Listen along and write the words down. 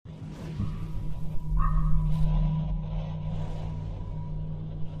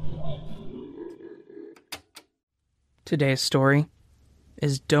Today's story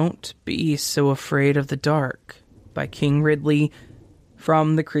is Don't Be So Afraid of the Dark by King Ridley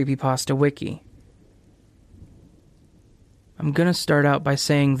from the Creepypasta Wiki. I'm gonna start out by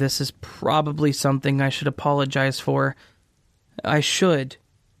saying this is probably something I should apologize for. I should,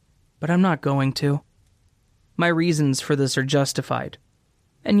 but I'm not going to. My reasons for this are justified,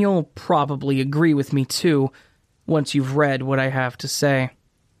 and you'll probably agree with me too once you've read what I have to say.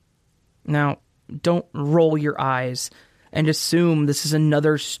 Now, don't roll your eyes and assume this is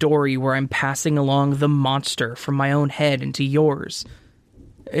another story where I'm passing along the monster from my own head into yours.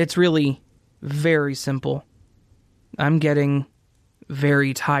 It's really very simple. I'm getting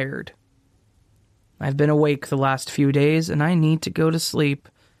very tired. I've been awake the last few days and I need to go to sleep.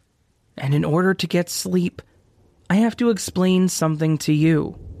 And in order to get sleep, I have to explain something to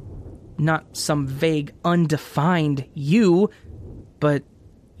you. Not some vague, undefined you, but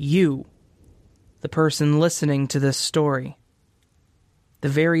you. The person listening to this story. The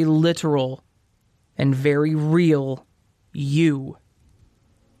very literal and very real you.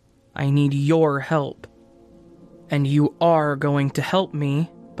 I need your help. And you are going to help me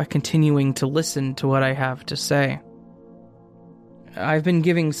by continuing to listen to what I have to say. I've been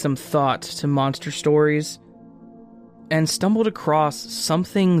giving some thought to monster stories and stumbled across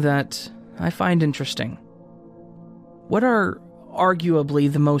something that I find interesting. What are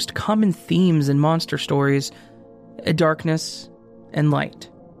arguably the most common themes in monster stories? Darkness and light.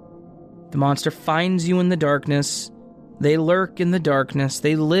 The monster finds you in the darkness. They lurk in the darkness.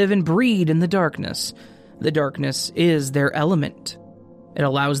 They live and breed in the darkness. The darkness is their element. It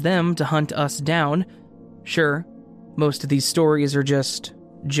allows them to hunt us down. Sure, most of these stories are just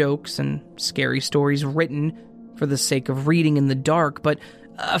jokes and scary stories written for the sake of reading in the dark, but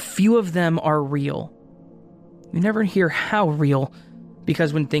a few of them are real. You never hear how real,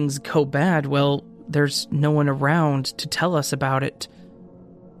 because when things go bad, well, there's no one around to tell us about it.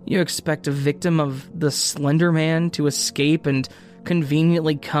 You expect a victim of the Slender Man to escape and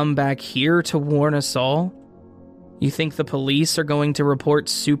conveniently come back here to warn us all? You think the police are going to report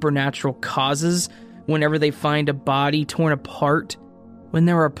supernatural causes whenever they find a body torn apart, when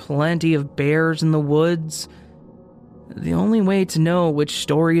there are plenty of bears in the woods? The only way to know which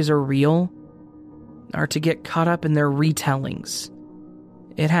stories are real are to get caught up in their retellings.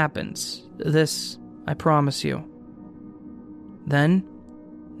 It happens. This, I promise you. Then,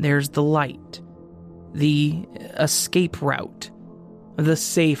 there's the light. The escape route. The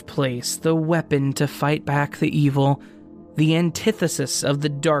safe place. The weapon to fight back the evil. The antithesis of the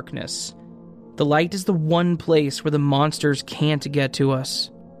darkness. The light is the one place where the monsters can't get to us.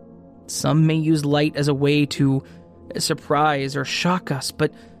 Some may use light as a way to surprise or shock us,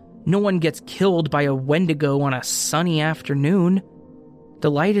 but no one gets killed by a Wendigo on a sunny afternoon. The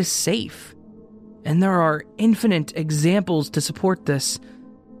light is safe, and there are infinite examples to support this.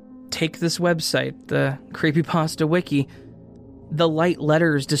 Take this website, the Creepypasta Wiki. The light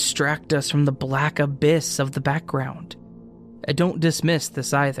letters distract us from the black abyss of the background. Don't dismiss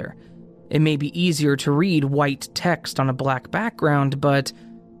this either. It may be easier to read white text on a black background, but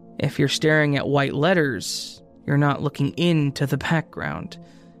if you're staring at white letters, you're not looking into the background.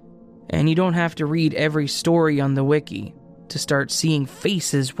 And you don't have to read every story on the wiki to start seeing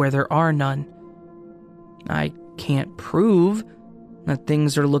faces where there are none. I can't prove that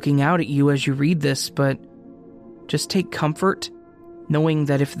things are looking out at you as you read this, but just take comfort knowing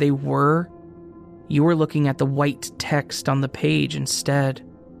that if they were, you were looking at the white text on the page instead.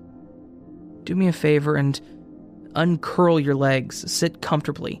 Do me a favor and uncurl your legs, sit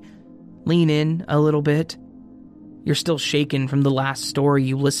comfortably, lean in a little bit. You're still shaken from the last story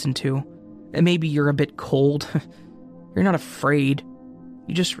you listened to, and maybe you're a bit cold. You're not afraid.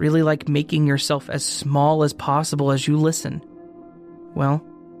 You just really like making yourself as small as possible as you listen. Well,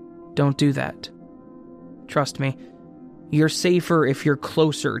 don't do that. Trust me, you're safer if you're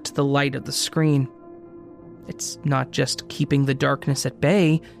closer to the light of the screen. It's not just keeping the darkness at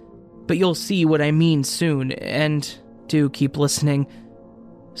bay, but you'll see what I mean soon, and do keep listening.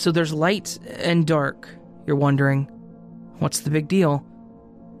 So there's light and dark. You're wondering, what's the big deal?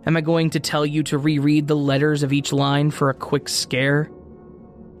 Am I going to tell you to reread the letters of each line for a quick scare?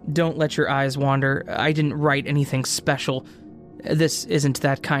 Don't let your eyes wander. I didn't write anything special. This isn't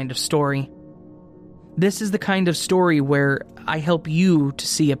that kind of story. This is the kind of story where I help you to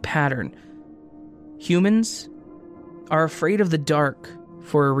see a pattern. Humans are afraid of the dark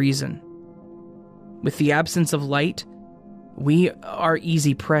for a reason. With the absence of light, we are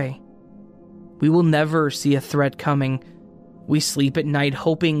easy prey. We will never see a threat coming. We sleep at night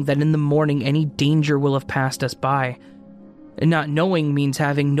hoping that in the morning any danger will have passed us by. And not knowing means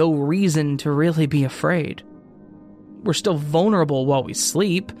having no reason to really be afraid. We're still vulnerable while we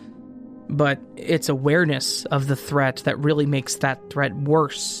sleep, but it's awareness of the threat that really makes that threat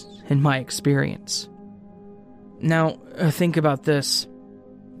worse, in my experience. Now, think about this.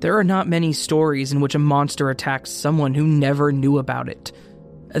 There are not many stories in which a monster attacks someone who never knew about it.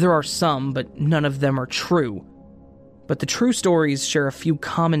 There are some, but none of them are true. But the true stories share a few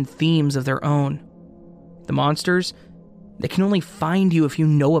common themes of their own. The monsters, they can only find you if you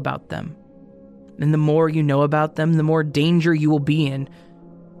know about them. And the more you know about them, the more danger you will be in.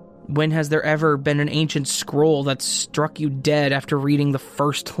 When has there ever been an ancient scroll that struck you dead after reading the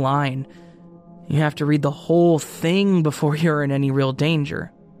first line? You have to read the whole thing before you're in any real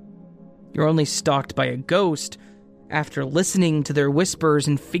danger. You're only stalked by a ghost after listening to their whispers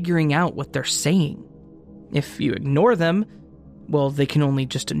and figuring out what they're saying. If you ignore them, well, they can only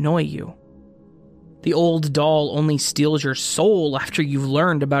just annoy you. The old doll only steals your soul after you've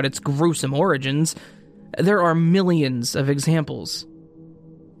learned about its gruesome origins. There are millions of examples.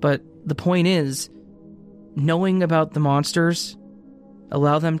 But the point is, knowing about the monsters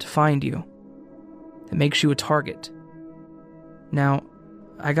allow them to find you. It makes you a target. Now,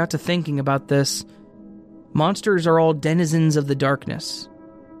 I got to thinking about this. Monsters are all denizens of the darkness.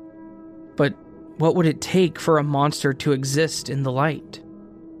 But what would it take for a monster to exist in the light?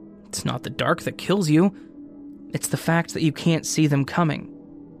 It's not the dark that kills you. It's the fact that you can't see them coming.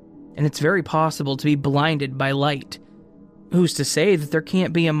 And it's very possible to be blinded by light. Who's to say that there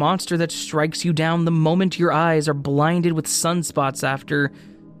can't be a monster that strikes you down the moment your eyes are blinded with sunspots after,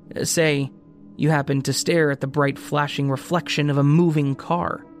 say, you happen to stare at the bright flashing reflection of a moving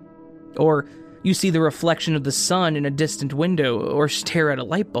car? Or you see the reflection of the sun in a distant window, or stare at a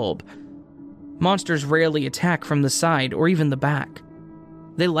light bulb. Monsters rarely attack from the side or even the back.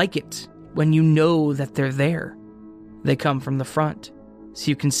 They like it when you know that they're there. They come from the front, so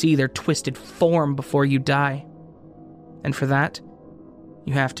you can see their twisted form before you die. And for that,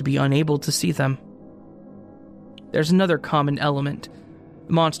 you have to be unable to see them. There's another common element.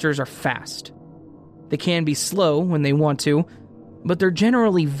 Monsters are fast. They can be slow when they want to, but they're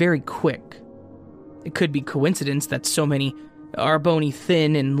generally very quick. It could be coincidence that so many are bony,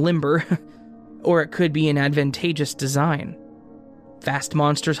 thin, and limber, or it could be an advantageous design. Fast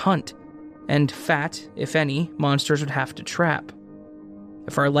monsters hunt, and fat, if any, monsters would have to trap.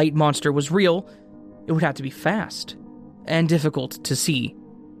 If our light monster was real, it would have to be fast, and difficult to see.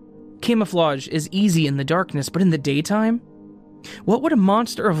 Camouflage is easy in the darkness, but in the daytime? What would a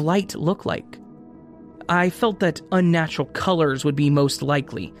monster of light look like? I felt that unnatural colors would be most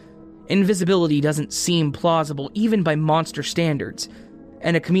likely. Invisibility doesn't seem plausible even by monster standards,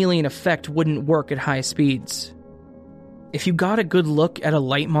 and a chameleon effect wouldn't work at high speeds. If you got a good look at a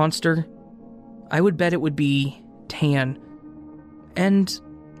light monster, I would bet it would be tan, and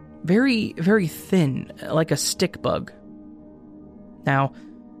very, very thin, like a stick bug. Now,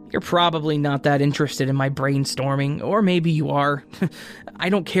 you're probably not that interested in my brainstorming, or maybe you are. I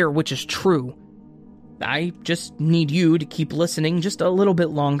don't care which is true. I just need you to keep listening just a little bit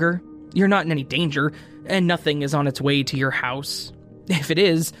longer. You're not in any danger, and nothing is on its way to your house. If it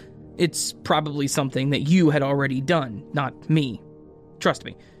is, it's probably something that you had already done, not me. Trust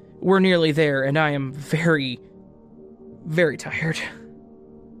me, we're nearly there, and I am very, very tired.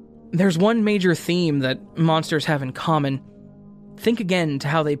 There's one major theme that monsters have in common. Think again to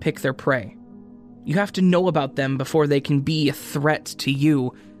how they pick their prey. You have to know about them before they can be a threat to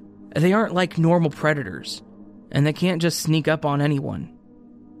you. They aren't like normal predators, and they can't just sneak up on anyone.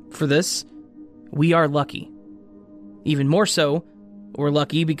 For this, we are lucky. Even more so, we're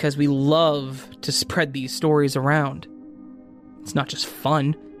lucky because we love to spread these stories around. It's not just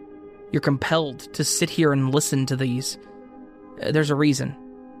fun. You're compelled to sit here and listen to these. There's a reason.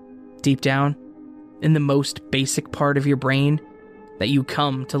 Deep down, in the most basic part of your brain, that you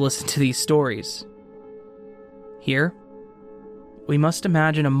come to listen to these stories. Here, we must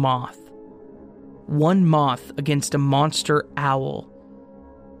imagine a moth. One moth against a monster owl.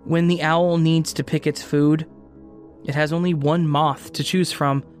 When the owl needs to pick its food, it has only one moth to choose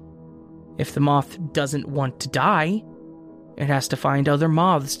from. If the moth doesn't want to die, it has to find other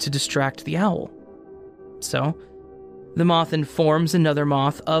moths to distract the owl. So, the moth informs another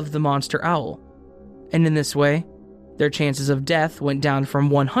moth of the monster owl, and in this way, their chances of death went down from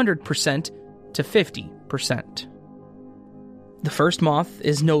 100% to 50%. The first moth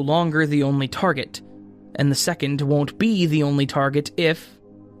is no longer the only target, and the second won't be the only target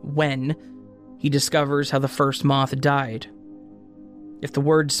when he discovers how the first moth died. If the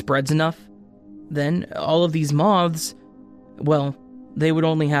word spreads enough, then all of these moths, well, they would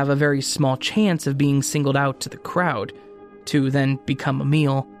only have a very small chance of being singled out to the crowd, to then become a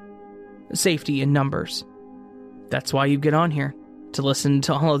meal. Safety in numbers. That's why you get on here, to listen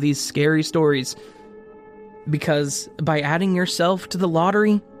to all of these scary stories. Because by adding yourself to the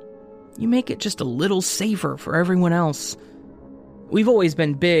lottery, you make it just a little safer for everyone else. We've always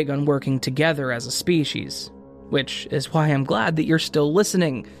been big on working together as a species, which is why I'm glad that you're still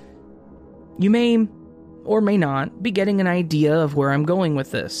listening. You may, or may not, be getting an idea of where I'm going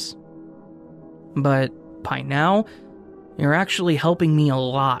with this. But by now, you're actually helping me a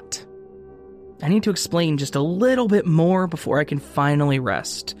lot. I need to explain just a little bit more before I can finally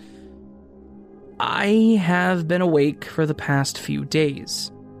rest. I have been awake for the past few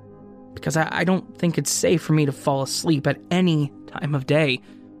days, because I don't think it's safe for me to fall asleep at any time of day.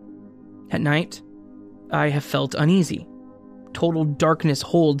 At night, I have felt uneasy. Total darkness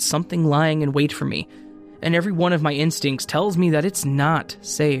holds something lying in wait for me, and every one of my instincts tells me that it's not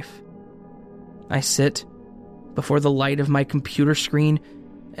safe. I sit before the light of my computer screen,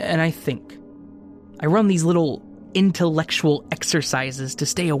 and I think. I run these little intellectual exercises to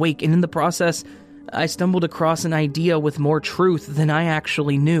stay awake, and in the process, I stumbled across an idea with more truth than I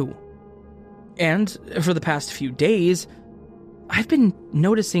actually knew. And for the past few days, I've been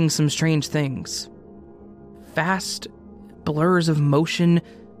noticing some strange things. Fast blurs of motion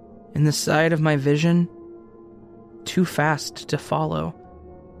in the side of my vision. Too fast to follow.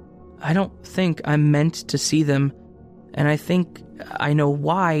 I don't think I'm meant to see them, and I think I know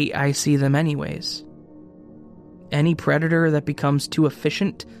why I see them anyways. Any predator that becomes too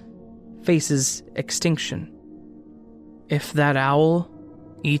efficient faces extinction. If that owl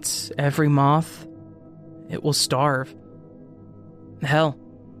eats every moth, it will starve. Hell,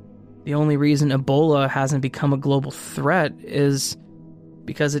 the only reason Ebola hasn't become a global threat is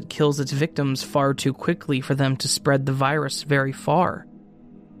because it kills its victims far too quickly for them to spread the virus very far.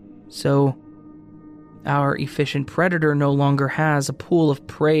 So, our efficient predator no longer has a pool of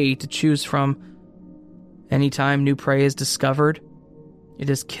prey to choose from. Anytime new prey is discovered, it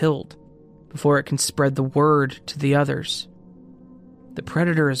is killed before it can spread the word to the others. The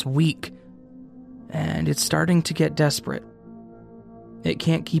predator is weak, and it's starting to get desperate. It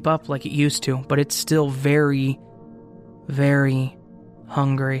can't keep up like it used to, but it's still very, very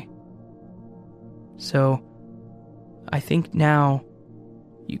hungry. So, I think now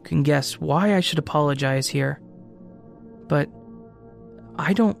you can guess why I should apologize here. But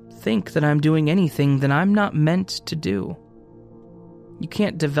I don't think that I'm doing anything that I'm not meant to do. You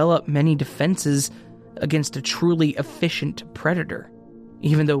can't develop many defenses against a truly efficient predator,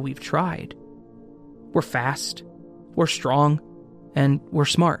 even though we've tried. We're fast, we're strong, and we're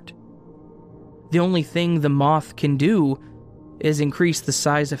smart. The only thing the moth can do is increase the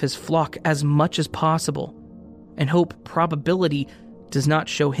size of his flock as much as possible, and hope probability does not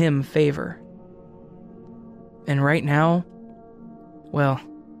show him favor. And right now, well,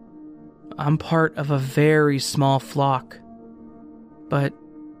 I'm part of a very small flock. But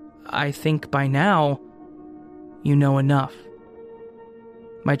I think by now, you know enough.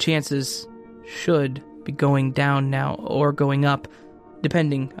 My chances should be going down now, or going up,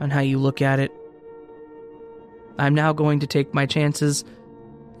 depending on how you look at it. I'm now going to take my chances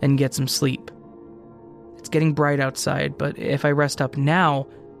and get some sleep. It's getting bright outside, but if I rest up now,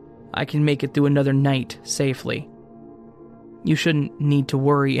 I can make it through another night safely. You shouldn't need to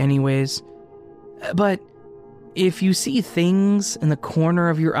worry anyways. But if you see things in the corner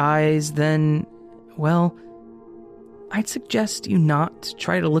of your eyes, then, well, I'd suggest you not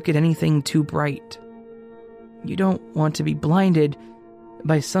try to look at anything too bright. You don't want to be blinded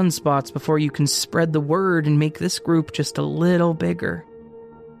by sunspots before you can spread the word and make this group just a little bigger.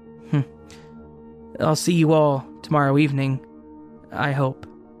 I'll see you all tomorrow evening, I hope.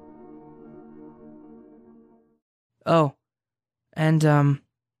 Oh, and,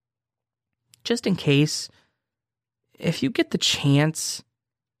 just in case, if you get the chance,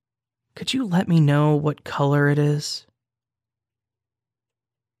 could you let me know what color it is?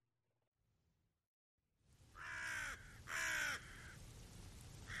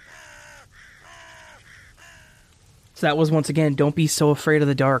 So that was, once again, Don't Be So Afraid of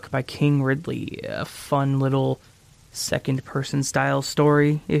the Dark by King Ridley. A fun little second-person style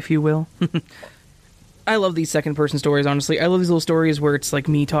story, if you will. I love these second-person stories, honestly. I love these little stories where it's like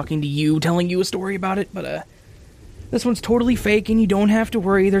me talking to you, telling you a story about it, but this one's totally fake, and you don't have to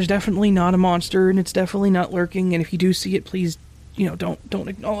worry. There's definitely not a monster, and it's definitely not lurking, and if you do see it, please, don't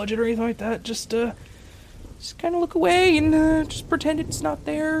acknowledge it or anything like that. Just kind of look away and just pretend it's not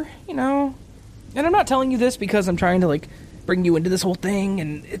there, And I'm not telling you this because I'm trying to, bring you into this whole thing,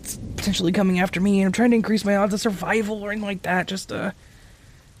 and it's potentially coming after me, and I'm trying to increase my odds of survival or anything like that. Just,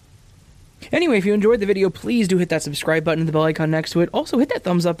 Anyway, if you enjoyed the video, please do hit that subscribe button and the bell icon next to it. Also, hit that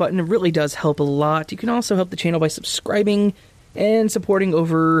thumbs up button. It really does help a lot. You can also help the channel by subscribing and supporting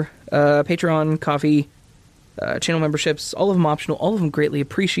over Patreon, Ko-fi, channel memberships. All of them optional, all of them greatly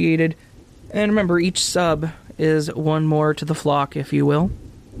appreciated. And remember, each sub is one more to the flock, if you will.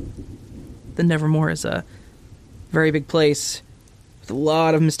 The Nevermore is a very big place with a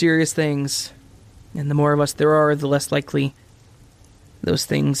lot of mysterious things. And the more of us there are, the less likely those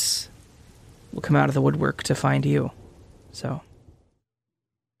things will come out of the woodwork to find you. So,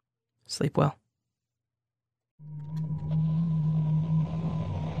 sleep well.